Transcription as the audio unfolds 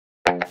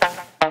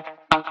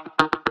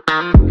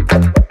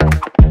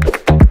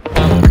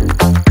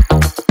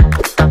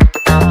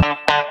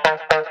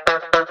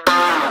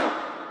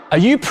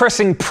you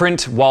pressing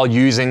print while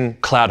using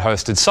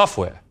cloud-hosted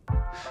software?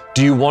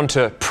 Do you want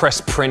to press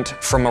print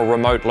from a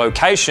remote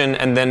location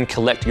and then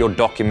collect your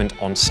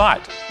document on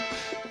site?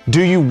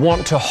 Do you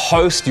want to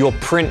host your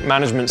print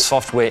management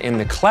software in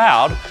the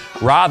cloud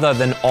rather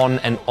than on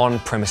an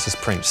on-premises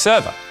print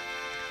server?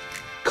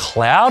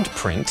 Cloud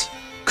print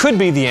could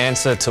be the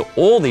answer to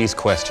all these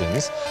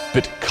questions,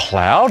 but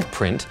cloud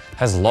print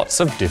has lots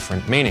of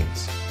different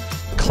meanings.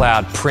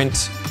 Cloud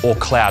print or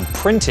cloud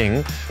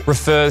printing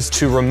refers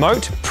to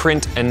remote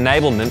print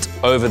enablement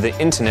over the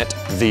internet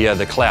via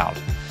the cloud.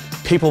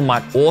 People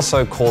might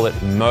also call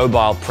it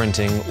mobile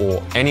printing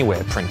or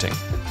anywhere printing.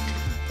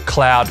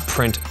 Cloud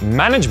print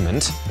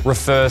management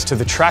refers to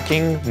the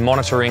tracking,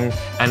 monitoring,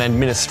 and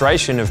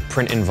administration of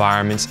print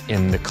environments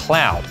in the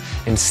cloud,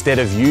 instead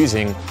of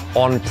using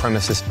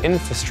on-premises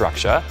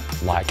infrastructure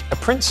like a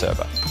print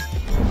server.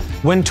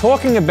 When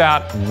talking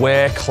about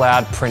where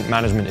cloud print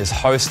management is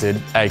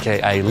hosted,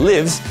 aka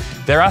lives,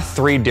 there are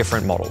three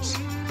different models.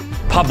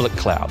 Public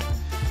cloud.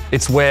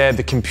 It's where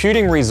the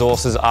computing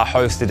resources are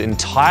hosted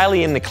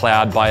entirely in the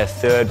cloud by a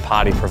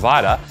third-party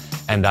provider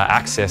and are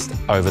accessed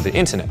over the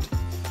internet.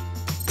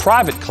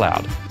 Private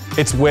cloud.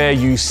 It's where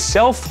you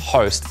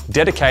self-host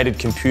dedicated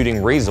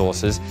computing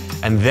resources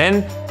and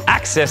then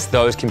access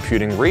those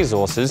computing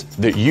resources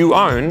that you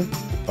own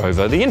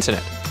over the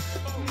internet.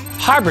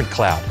 Hybrid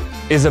cloud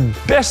is a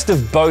best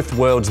of both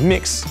worlds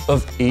mix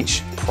of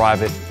each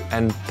private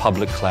and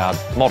public cloud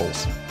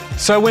models.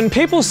 So when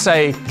people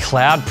say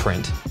cloud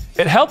print,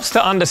 it helps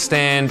to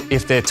understand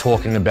if they're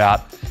talking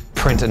about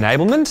print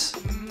enablement,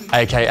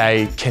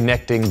 aka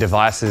connecting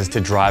devices to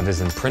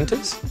drivers and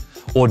printers,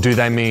 or do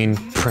they mean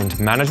print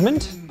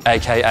management,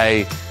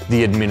 aka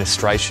the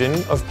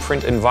administration of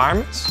print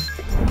environments,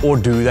 or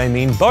do they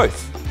mean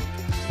both?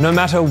 No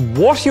matter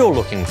what you're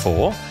looking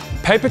for,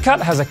 PaperCut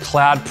has a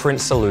cloud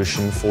print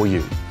solution for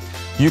you.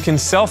 You can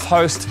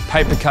self-host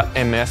PaperCut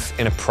MF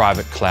in a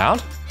private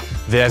cloud.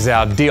 There's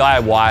our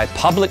DIY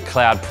public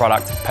cloud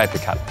product,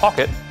 PaperCut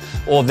Pocket,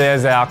 or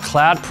there's our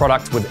cloud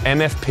product with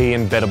MFP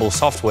embeddable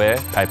software,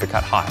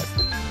 PaperCut Hive.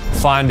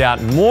 Find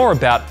out more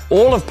about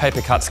all of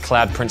PaperCut's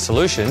cloud print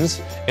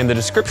solutions in the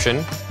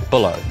description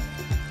below.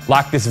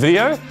 Like this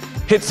video,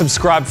 hit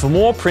subscribe for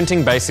more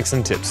printing basics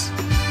and tips.